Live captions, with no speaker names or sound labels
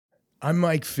I'm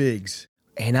Mike Figs,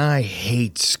 and I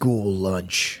hate school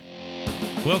lunch.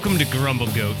 Welcome to Grumble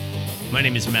Goat. My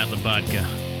name is Matt Labodka,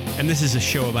 and this is a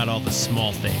show about all the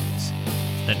small things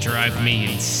that drive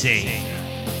me insane.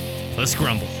 Let's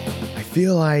grumble. I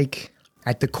feel like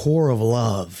at the core of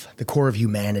love, the core of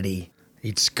humanity,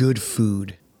 it's good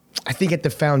food. I think at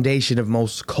the foundation of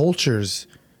most cultures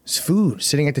is food,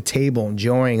 sitting at the table,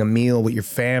 enjoying a meal with your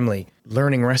family,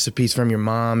 learning recipes from your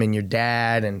mom and your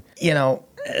dad, and,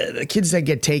 the kids that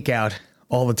get takeout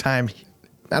all the time,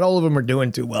 not all of them are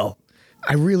doing too well.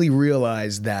 I really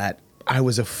realized that I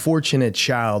was a fortunate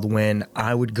child when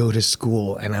I would go to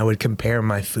school and I would compare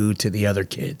my food to the other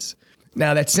kids.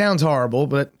 Now, that sounds horrible,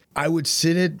 but I would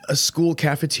sit at a school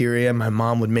cafeteria and my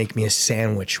mom would make me a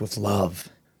sandwich with love.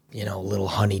 A little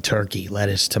honey turkey,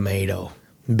 lettuce, tomato,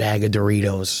 bag of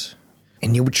Doritos.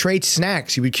 And you would trade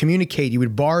snacks, you would communicate, you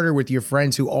would barter with your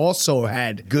friends who also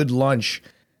had good lunch.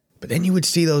 But then you would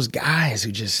see those guys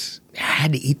who just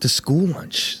had to eat the school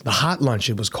lunch, the hot lunch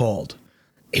it was called.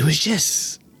 It was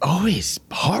just always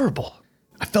horrible.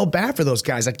 I felt bad for those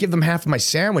guys. I'd give them half of my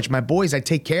sandwich. My boys, I'd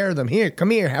take care of them. Here, come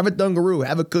here, have a Dungaroo,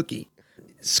 have a cookie.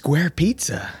 Square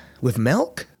pizza with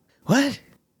milk? What?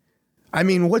 I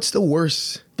mean, what's the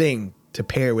worst thing to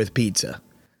pair with pizza?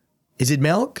 Is it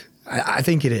milk? I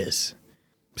think it is.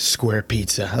 Square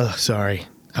pizza. Oh, sorry.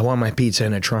 I want my pizza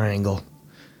in a triangle.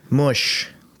 Mush.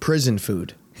 Prison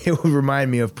food. It would remind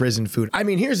me of prison food. I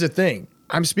mean, here's the thing.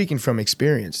 I'm speaking from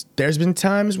experience. There's been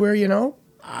times where,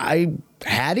 I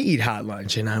had to eat hot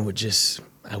lunch and I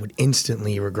would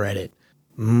instantly regret it.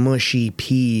 Mushy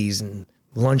peas and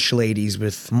lunch ladies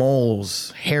with moles,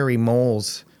 hairy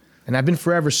moles. And I've been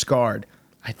forever scarred.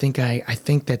 I think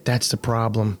that that's the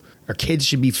problem. Our kids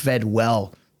should be fed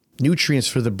well. Nutrients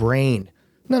for the brain.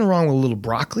 Nothing wrong with a little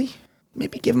broccoli.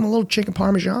 Maybe give them a little chicken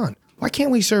parmesan. Why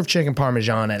can't we serve chicken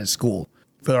parmesan at a school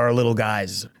for our little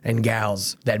guys and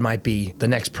gals that might be the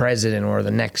next president or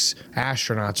the next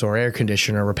astronauts or air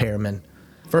conditioner repairmen?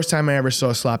 First time I ever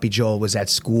saw Sloppy Joe was at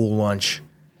school lunch.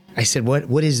 I said,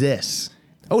 what is this?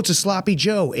 Oh, it's a Sloppy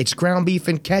Joe. It's ground beef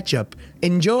and ketchup.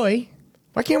 Enjoy.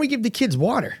 Why can't we give the kids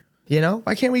water?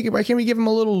 Why can't we give them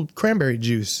a little cranberry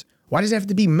juice? Why does it have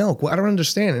to be milk? Well, I don't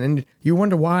understand. And then you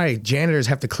wonder why janitors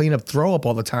have to clean up throw up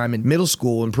all the time in middle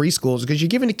school and preschools, because you're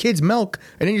giving the kids milk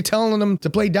and then you're telling them to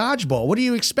play dodgeball. What do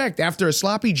you expect? After a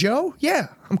Sloppy Joe? Yeah,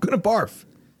 I'm going to barf.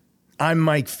 I'm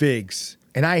Mike Figs,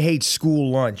 and I hate school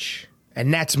lunch.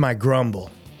 And that's my grumble.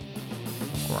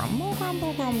 Grumble,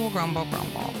 grumble, grumble, grumble,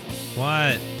 grumble.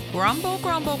 What? Grumble,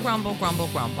 grumble, grumble, grumble,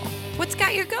 grumble. What's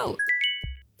got your goat?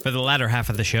 For the latter half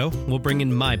of the show, we'll bring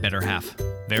in my better half,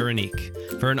 Veronique,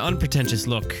 for an unpretentious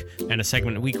look and a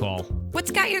segment we call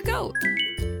What's got your goat?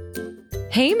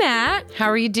 Hey, Matt. How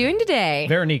are you doing today?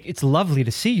 Veronique, it's lovely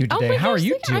to see you today. my How are gosh,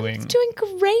 you I'm doing? doing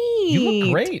great. You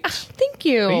look great. Thank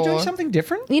you. Are you doing something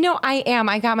different? I am.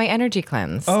 I got my energy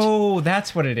cleansed. Oh,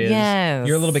 that's what it is. Yes.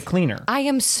 You're a little bit cleaner. I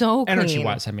am so clean.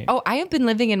 Energy-wise, I mean. Oh, I have been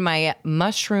living in my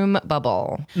mushroom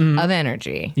bubble of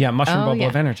energy. Yeah, mushroom bubble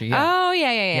of energy. Yeah. Oh,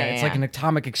 yeah. Yeah, it's like an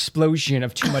atomic explosion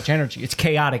of too much energy. It's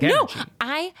chaotic energy. No,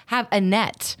 I have a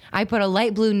net. I put a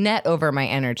light blue net over my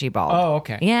energy bulb. Oh,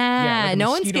 okay. Yeah, like a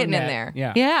no one's mosquito getting in net. there. Yeah.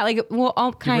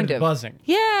 All kind rid of of buzzing.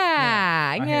 Yeah.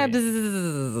 I hear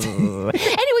Anyway,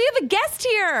 we have a guest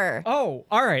here. Oh,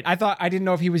 all right. I didn't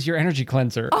know if he was your energy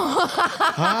cleanser.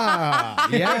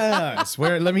 Yes.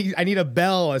 I need a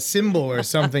bell, a cymbal or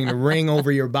something to ring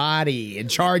over your body and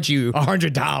charge you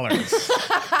 $100.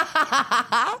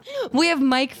 We have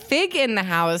Mike Fig in the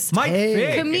house. Mike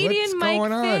Fig. Comedian what's Mike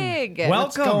going on? Fig. Welcome.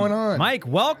 What's going on? Mike,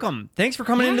 welcome. Thanks for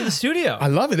coming into the studio. I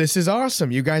love it. This is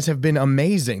awesome. You guys have been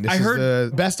amazing. This is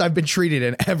the best I've been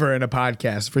treated ever in a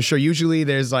podcast, for sure. Usually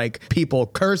there's like people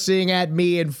cursing at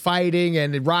me and fighting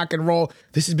and rock and roll.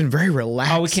 This has been very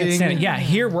relaxing. Oh, we can't stand it. Yeah,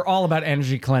 here we're all about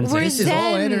energy cleansing. We're This is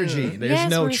all Zen. energy. There's Yes,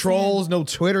 no we're trolls, no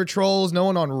Twitter trolls, no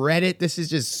one on Reddit. This is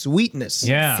just sweetness.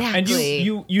 Yeah, Exactly.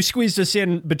 and you squeezed us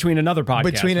in between another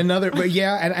podcast.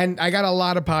 And I got a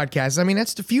lot of podcasts. I mean,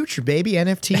 that's the future, baby.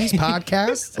 NFTs,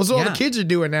 podcasts. That's what all the kids are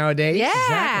doing nowadays. Yeah.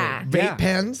 Exactly. Vape Yeah.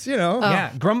 pens,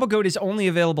 Yeah, Grumble Goat is only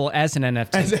available as an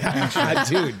NFT.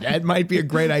 Dude, that might be a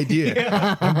great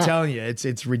idea. I'm telling you,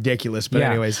 it's ridiculous. But Yeah.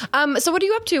 anyways, So what are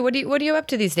you up to? What are you up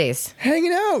to these days?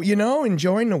 hanging out,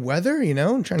 enjoying the weather,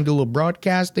 trying to do a little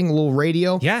broadcasting, a little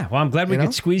radio. Yeah, well, I'm glad we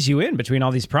could squeeze you in between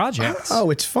all these projects. Oh,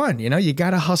 it's fun. You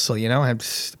got to hustle.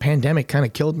 The pandemic kind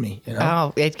of killed me. me. You know,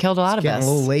 Oh, it killed a lot of getting us.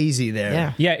 a little lazy there.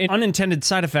 Yeah. Yeah, an unintended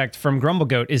side effect from Grumble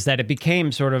Goat is that it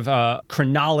became sort of a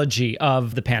chronology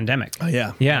of the pandemic. Oh,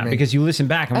 yeah. Yeah, I mean- because you listen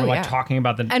back and we're Oh, like yeah. talking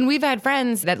about the. And we've had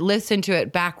friends that listen to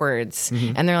it backwards,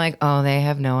 and they're like, "Oh, they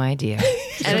have no idea,"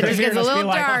 and it just gets a little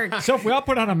dark. So if we all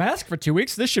put on a mask for 2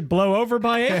 weeks, this should blow over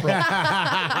by April.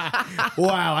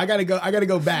 Wow, I gotta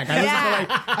go back.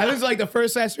 I listened to like the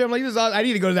first last three. I'm like, I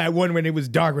need to go to that one when it was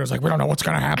dark. Where I was like, we don't know what's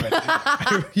gonna happen.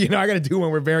 You know, I gotta do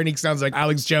one where Veronique sounds like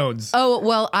Alex Jones. Oh,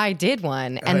 well, I did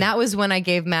one, and that was when I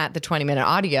gave Matt the 20-minute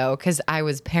audio because I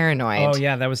was paranoid. Oh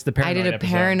yeah, that was the I paranoid did a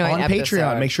episode. paranoid On episode.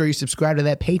 Patreon, make sure you subscribe to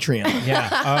that Patreon.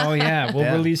 Yeah. Oh yeah,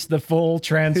 we'll release the full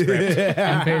transcript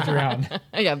on Patreon.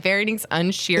 Yeah, Veronique's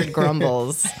unsheared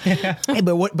grumbles. Hey,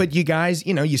 but you guys,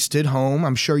 you know, you stood home.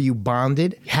 I'm sure you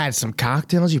bonded, had some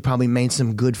cocktails. You probably made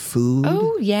some good food.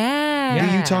 Oh, yeah.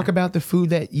 Do you talk about the food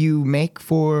that you make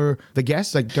for the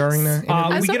guests, like during the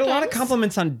interview? We get a lot of sometimes.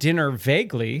 compliments on dinner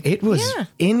vaguely. It was Yeah.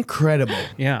 incredible.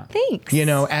 Yeah. Thanks. You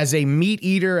know, as a meat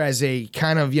eater, as a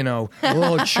kind of, you know,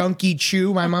 little chunky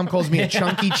chew. My mom calls me a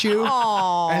chunky chew.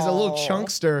 As a little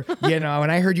chunkster, you know,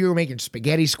 and I heard you were making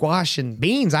spaghetti, squash, and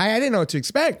beans. I didn't know what to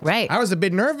expect. Right. I was a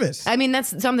bit nervous. I mean,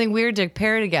 that's something weird to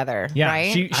pair together, Yeah.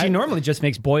 right? She normally just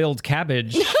makes boiled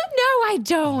cabbage No, I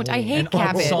don't. I hate and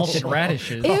cabbage. salted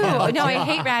radishes. Ew, no, I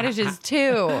hate radishes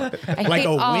too. I Like hate a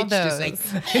all witch, just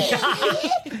those.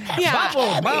 like, yeah.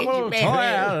 Bubble,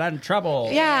 toil, and trouble.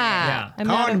 Yeah. I'm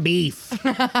not corned a- beef.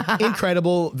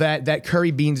 Incredible that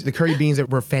curry beans, the curry beans that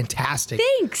were fantastic.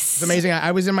 Thanks. It's amazing.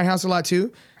 I was in my house a lot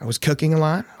too. I was cooking a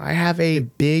lot. I have a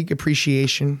big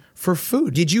appreciation for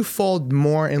food. Did you fall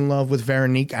more in love with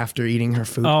Veronique after eating her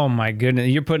food? Oh my goodness,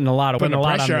 you're putting a lot of Putting the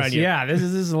on pressure this. on you. Yeah, this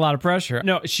is a lot of pressure.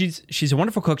 No, she's a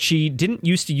wonderful cook. She didn't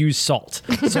used to use salt,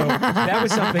 so that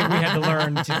was something we had to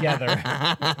learn together.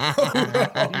 And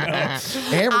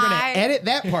we're going to edit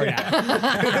that part out.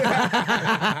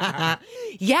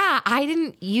 Yeah, I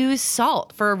didn't use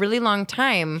salt for a really long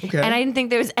time. Okay. And I didn't think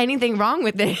there was anything wrong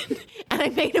with it. And I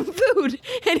made him food.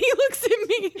 And he looks at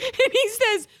me and he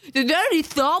says, "Did there any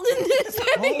salt in this?"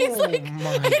 And he's like,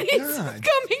 my and he's God.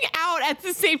 coming out at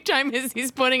the same time as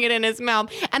he's putting it in his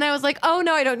mouth. And I was like, "Oh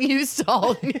no, I don't use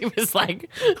salt." And he was like,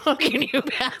 "Oh, can you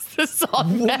pass the salt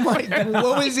Oh back?" my God.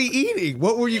 What was he eating?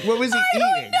 What was he I don't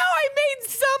eating? know. I made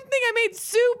something. I made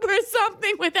soup or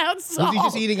something without salt. Was he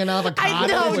just eating an avocado?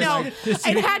 No, Was no. like-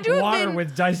 It had to have water been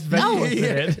with diced vegetables in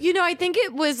it. You know, I think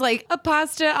it was like a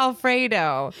pasta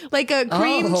Alfredo, like a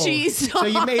cream Oh. cheese sauce. So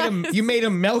you made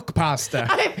him milk pasta.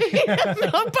 I made a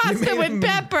milk pasta made with him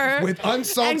pepper, with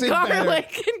unsalted and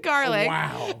garlic, and garlic.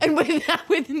 Wow. And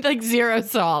with like zero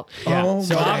salt. Yeah. Oh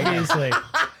so my obviously,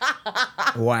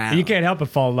 Wow. you can't help but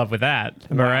fall in love with that.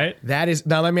 Am I right? That is,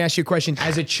 now let me ask you a question.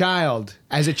 As a child,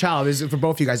 this is for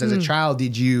both of you guys. As a child,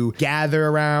 did you gather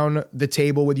around the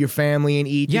table with your family and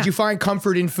eat? Yeah. Did you find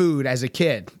comfort in food as a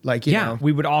kid? Like, you know?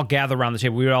 We would all gather around the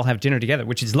table. We would all have dinner together,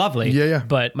 which is lovely. Yeah, yeah.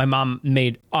 But my mom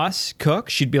made us cook.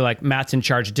 She'd be like, "Matt's in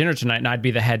charge of dinner tonight," and I'd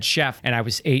be the head chef. And I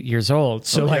was 8 years old,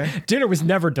 so Okay. like dinner was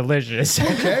never delicious.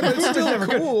 Okay, but it's still never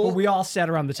good. cool. But we all sat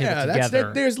around the table Yeah,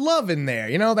 together. there's love in there.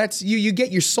 You know, that's you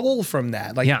get your soul from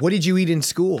that. Like, Yeah. what did you eat in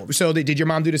school? So did your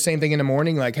mom do the same thing in the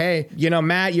morning? Like, hey, you know,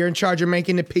 Matt, you're in charge of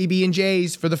making the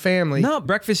PB&Js for the family. No,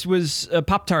 breakfast was a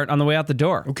Pop-Tart on the way out the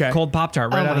door. Okay. Cold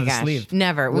Pop-Tart right Oh out my of the gosh, sleeve.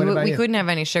 never. What We, about we you? couldn't have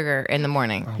any sugar in the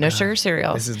morning. No sugar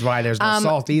cereal. This is why there's no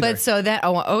salt either. But so that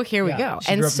here we go.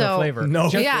 She and grew up so no flavor. No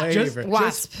yeah, flavor.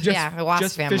 wasp. Just- yeah, wasp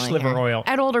just family. fish liver yeah. oil.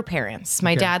 I had older parents.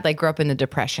 My dad grew up in the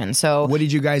Depression, so What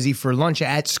did you guys eat for lunch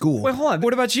at school? Wait, hold on.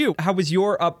 What about you? How was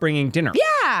your upbringing dinner?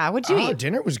 yeah. What'd you eat?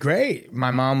 Dinner was great.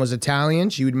 My mom was Italian.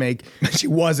 She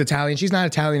was Italian. She's not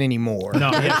Italian anymore.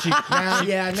 No, yeah, she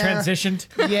Now, transitioned.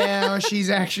 Yeah, she's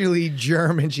actually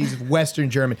German. She's Western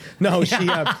German. No, she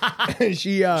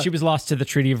She was lost to the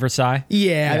Treaty of Versailles.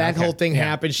 yeah, that okay. whole thing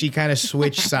happened. She kind of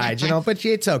switched sides, you know, but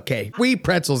it's okay. We eat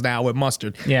pretzels now with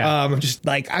mustard. Yeah. Just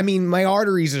like, I mean, my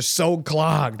arteries are so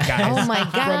clogged, guys. Oh my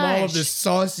From all of the gosh.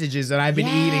 sausages that I've been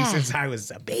Yeah. eating since I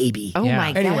was a baby. Oh Yeah.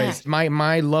 my god. Anyways,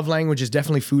 my love language is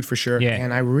definitely food for sure. Yeah.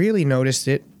 And I really noticed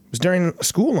it was during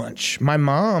school lunch. My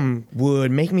mom would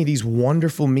make me these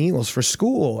wonderful meals for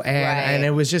school. And, Right. and it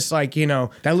was just like, you know,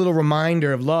 that little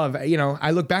reminder of love. You know,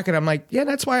 I look back at it, I'm like, yeah,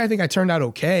 that's why I think I turned out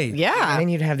okay. Yeah. And then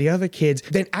you'd have the other kids.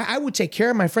 Then I would take care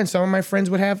of my friends. Some of my friends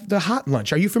would have the hot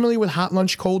lunch. Are you familiar with hot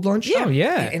lunch, cold lunch? Yeah. Oh,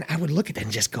 yeah. And I would look at that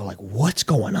and just go like, what's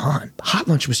going on? Hot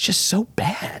lunch was just so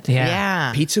bad.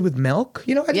 Yeah. Pizza with milk?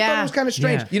 You know, I just thought Yeah. it was kind of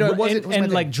strange. You know, it wasn't.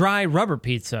 and like dry rubber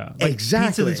pizza. Like Exactly.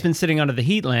 Pizza that's been sitting under the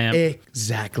heat lamp.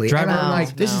 Exactly. exactly. Dry And I'm bones.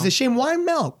 like, this is a shame. Why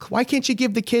milk? Why can't you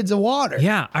give the kids a water?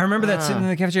 Yeah, I remember that sitting in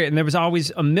the cafeteria, and there was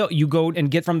always a milk. You go and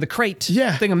get from the crate.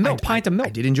 Thing of milk, pint of milk.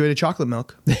 I did enjoy the chocolate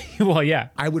milk. Well, yeah.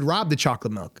 I would rob the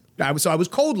chocolate milk. I was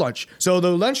cold lunch. So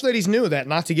the lunch ladies knew that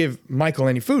not to give Michael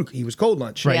any food. He was cold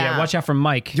lunch. Right. Yeah. Yeah. Watch out for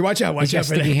Mike. You watch out. Watch He's got out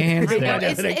for sticky that. hands there. Watch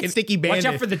out for that It's- sticky Watch bandit.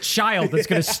 out for the child that's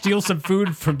going to steal some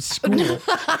food from school.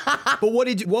 But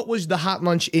what was the hot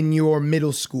lunch in your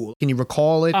middle school? Can you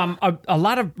recall it? A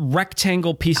lot of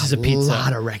rectangle pieces of A pizza.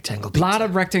 lot of rectangle A pizza. lot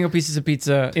of rectangle pieces of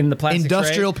pizza in the plastic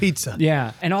Industrial tray. pizza.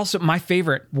 Yeah. And also, my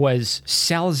favorite was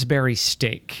Salisbury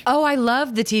steak. Oh, I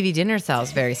love the TV dinner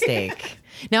Salisbury steak.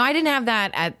 Now, I didn't have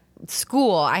that at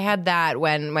school. I had that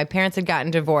when my parents had gotten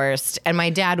divorced and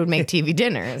my dad would make TV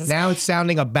dinners. Now it's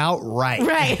sounding about right.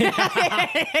 Right.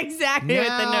 Exactly. With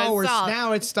the no salt.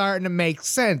 Now it's starting to make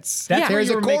sense. That's where There's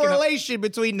you a were making up- correlation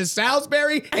between the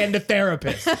Salisbury and the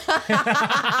therapist.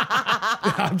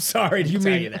 I'm sorry to You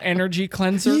tell mean you that. energy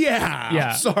cleanser? Yeah. Yeah.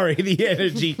 I'm sorry, the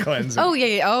energy cleanser. Oh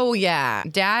yeah, oh yeah.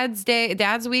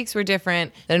 Dad's weeks were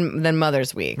different than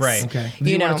Mother's weeks. Right. Okay. Do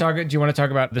you want to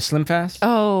talk about the Slim Fast?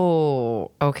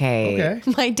 Oh, okay. Okay.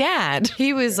 My dad,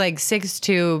 he was like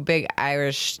 6'2", big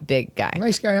Irish, big guy.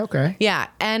 Nice guy, okay. Yeah,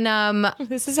 and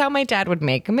this is how my dad would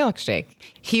make a milkshake.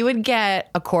 He would get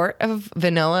a quart of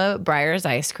vanilla Breyers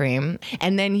ice cream,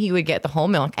 and then he would get the whole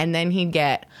milk, and then he'd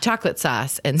get chocolate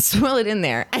sauce and swirl it in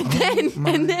there, and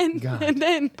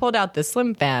then pulled out the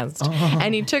Slim Fast,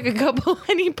 and he took a couple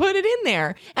and he put it in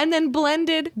there, and then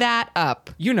blended that up.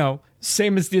 You know,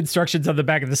 same as the instructions on the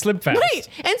back of the Slim Fast. Right,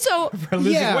 and so For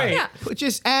losing weight. Yeah.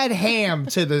 Just add ham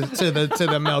to the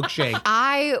milkshake.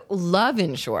 I love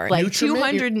Ensure, like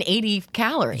Nutriment? 280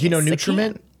 calories. You know I can't-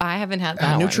 Nutriment? I haven't had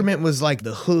that one. Nutriment was like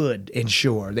the hood in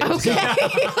Shore. They would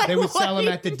sell them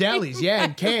at the delis,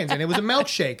 in cans, and it was a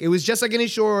milkshake. It was just like an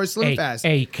Ensure or a Slim Fast.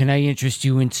 Hey, can I interest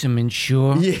you in some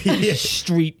Ensure? Yeah.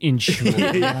 Street Ensure.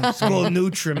 It's called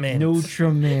Nutriment.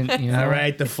 Nutriment. You know? All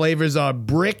right, the flavors are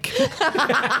brick,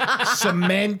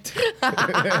 cement,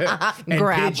 and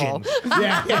Gravel. pigeon.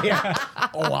 Yeah.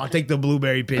 Oh, I'll take the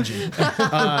blueberry pigeon.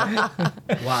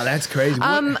 Wow, that's crazy.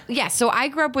 Yeah, so I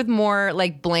grew up with more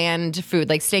like bland food,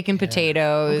 like steak and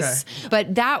potatoes. Okay.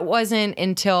 But that wasn't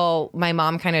until my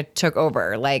mom kind of took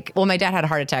over. Like, well, my dad had a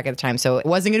heart attack at the time, so it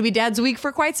wasn't going to be Dad's week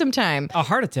for quite some time. A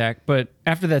heart attack, but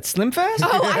after that Slim Fast?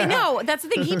 Oh, I know. That's the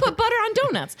thing. He put butter on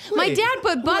donuts. My Wait. dad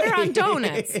put butter on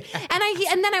donuts, and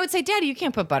then I would say, Daddy, you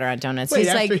can't put butter on donuts. Wait, He's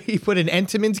after like, he put an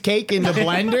Entenmann's cake in the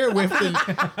blender with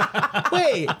the...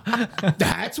 Wait,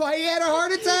 that's why he had a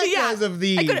heart attack? yeah, Because of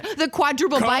the the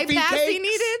quadruple coffee bypass he cakes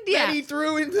needed. that Yeah. he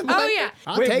threw into the blender? Oh, yeah.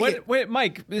 I'll take it. Wait,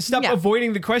 Mike, stop Yeah.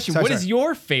 avoiding the question. Sorry, What is sorry.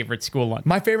 your favorite school lunch?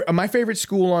 My favorite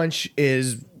school lunch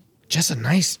is just a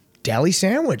nice deli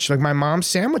sandwich, like my mom's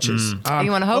sandwiches. You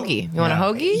want a hoagie? You want a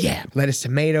hoagie? Yeah, lettuce,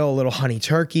 tomato, a little honey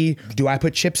turkey. Do I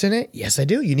put chips in it? Yes, I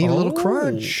do. You need a little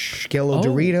crunch. Get a little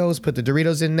Doritos. Put the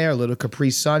Doritos in there. A little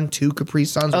Capri Sun. 2 Capri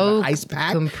Suns with an ice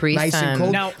pack. Capri nice Sun. and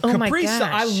cold. Now, Oh my Capri Sun,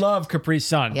 gosh. I love Capri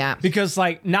Sun. Yeah. Because,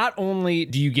 like, not only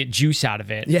do you get juice out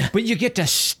of it, Yeah. but you get to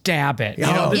stab it. You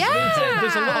Oh. know, there's, Yeah.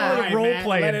 there's a little bit All of right, role Matt,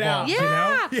 play let it involved. out. You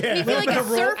know? Yeah. You feel like a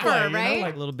surfer, Play, you know, right?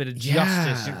 like a little bit of Yeah.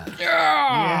 justice.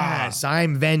 Yes,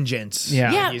 I'm vengeance.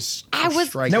 Yeah. Yeah. You I was-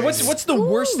 strike Now, me. what's the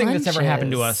worst thing that's ever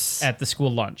happened to lunches. us at the school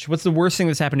lunch? What's the worst thing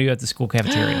that's happened to you at the school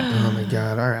cafeteria? Oh my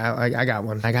god! All right, I got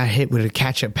one. I got hit with a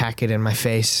ketchup packet in my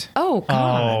face. Oh,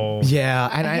 God. Oh. Yeah,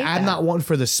 and hate I'm that. not one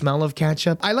for the smell of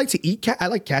ketchup. I like to eat. I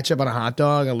like ketchup on a hot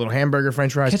dog, a little hamburger,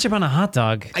 French fries. Ketchup on a hot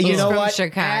dog. You know from what?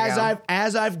 Chicago.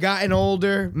 As I've gotten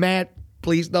older, Matt,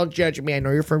 please don't judge me. I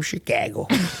know you're from Chicago,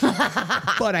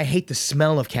 but I hate the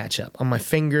smell of ketchup on my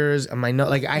fingers, on my nose.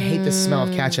 Like I hate the smell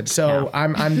of ketchup. So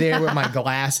I'm there with my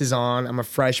glasses on. I'm a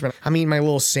freshman. I'm eating my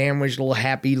little sandwich, little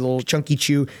happy, little chunky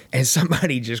chew, and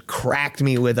somebody just cracked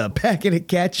me with a packet of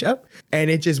ketchup, and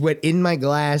it just went in my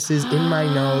glasses, in my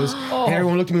nose, and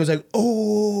everyone looked at me and was like,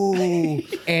 "Oh,"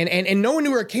 and no one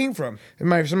knew where it came from. And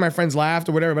some of my friends laughed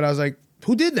or whatever, but I was like,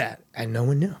 "Who did that?" And no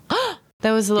one knew.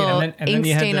 That was a little and then ink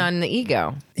you had stain the- on the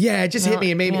ego. Yeah, it just hit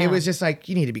me, and maybe yeah. it was just like,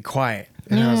 you need to be quiet.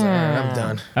 And I was like, all right, I'm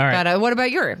done. All right. But what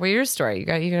about your story? You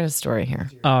got a story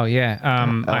here. Oh, yeah.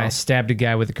 I stabbed a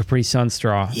guy with a Capri Sun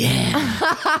straw.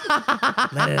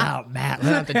 Let it out, Matt.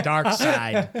 Let out the dark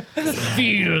side.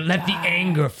 Feel, let the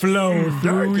anger flow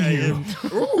through you.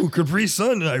 Ooh, Capri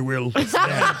Sun, I will.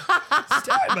 Stab,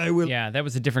 I will. Yeah, that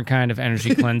was a different kind of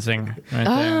energy cleansing right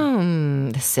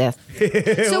there. The Sith.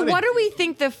 So what do we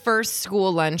think the first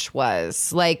school lunch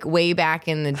was? Like way back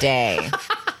in the day.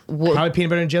 Probably peanut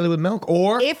butter and jelly with milk,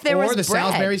 or If there was the bread.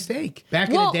 Salisbury steak. Back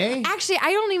in the day, actually,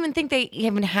 I don't even think they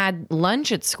even had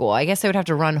lunch at school. I guess they would have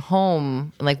to run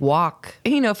home, like walk.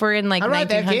 If we're in like all right, 1900s.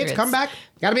 there, kids, come back.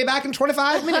 Gotta be back in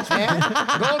 25 minutes, man.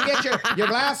 Go and get your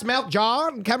glass milk jar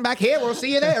and come back here. We'll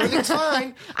see you there. Everything's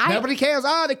fine. Nobody cares.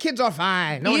 Oh, the kids are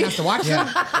fine. No one has to watch them.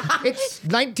 It's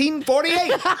 1948.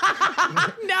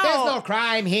 There's no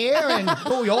crime here in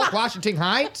New York, Washington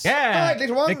Heights. Yeah. All right,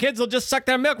 little one. The kids will just suck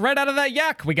their milk right out of that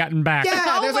yak we got in back.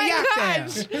 Yeah, there's a my yak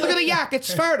gosh. there. Look at the yak.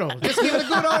 It's fertile. Just give it a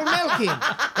good old milking.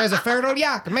 There's a fertile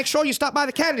yak. And make sure you stop by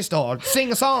the candy store.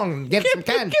 Sing a song and get some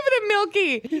candy. Give it a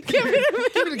milky. Give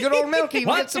it Give it a good old milking and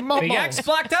What? get some The momos. yak's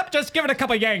blocked up? Just give it a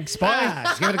couple yanks, boy.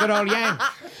 Just give it a good old yank.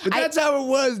 But that's how it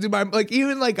was, dude.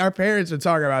 Even our parents would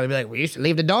talk about it. They'd be like, we used to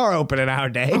leave the door open in our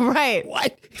day. Right.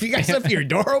 What? If you guys left your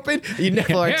door open, you never.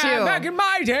 Floor Yeah, two. back in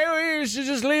my day, we used to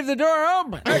just leave the door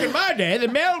open. Back in my day, the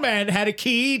mailman had a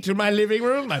key to my living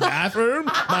room, my bathroom,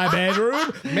 my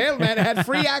bedroom. Mailman had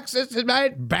free access to my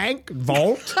bank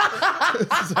vault.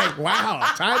 It's like, wow.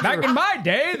 Time Back for- in my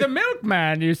day, the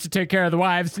milkman used to take care of the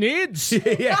wives' needs.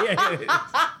 yeah.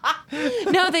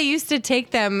 No, they used to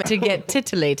take them to get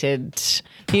titillated.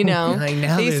 They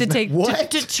used to take what?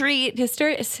 to treat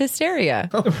hysteria.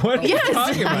 What are you Yes.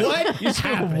 talking about? What? You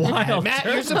said wild. Matt,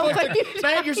 you're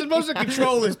supposed to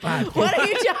control this podcast. What are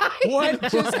you talking? What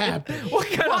just happened? What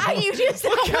kind Why of you just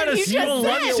what kind of you just small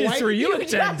said? lunches were you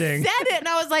just attending? said it, and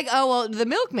I was like, "Oh well, the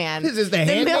milkman." This is the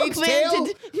Handmaid's milkman Tale? did-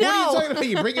 What are you No, talking about?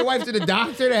 You bring your wife to the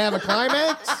doctor to have a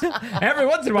climax? Every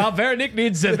once in a while, Veronique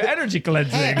needs some energy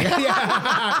cleansing.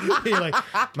 Yeah. You're like,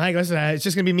 Mike, listen, it's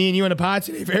just going to be me and you in the pod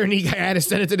today. Veronique, I had to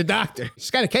send it to the doctor. She's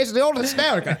got a case of the old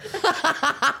hysterica.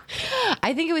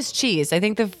 I think it was cheese. I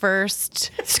think the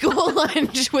first school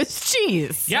lunch was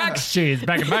cheese. Yak's cheese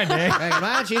back in my day. Hey,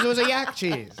 my cheese was a yak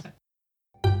cheese.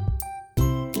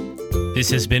 This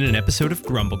has been an episode of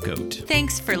Grumble Goat.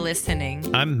 Thanks for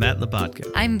listening. I'm Matt Labodka.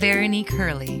 I'm Veronique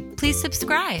Hurley. Please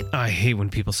subscribe. I hate when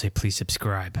people say please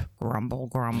subscribe. Grumble,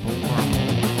 grumble, grumble.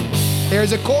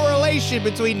 There's a correlation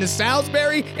between the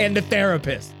Salisbury and the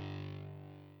therapist.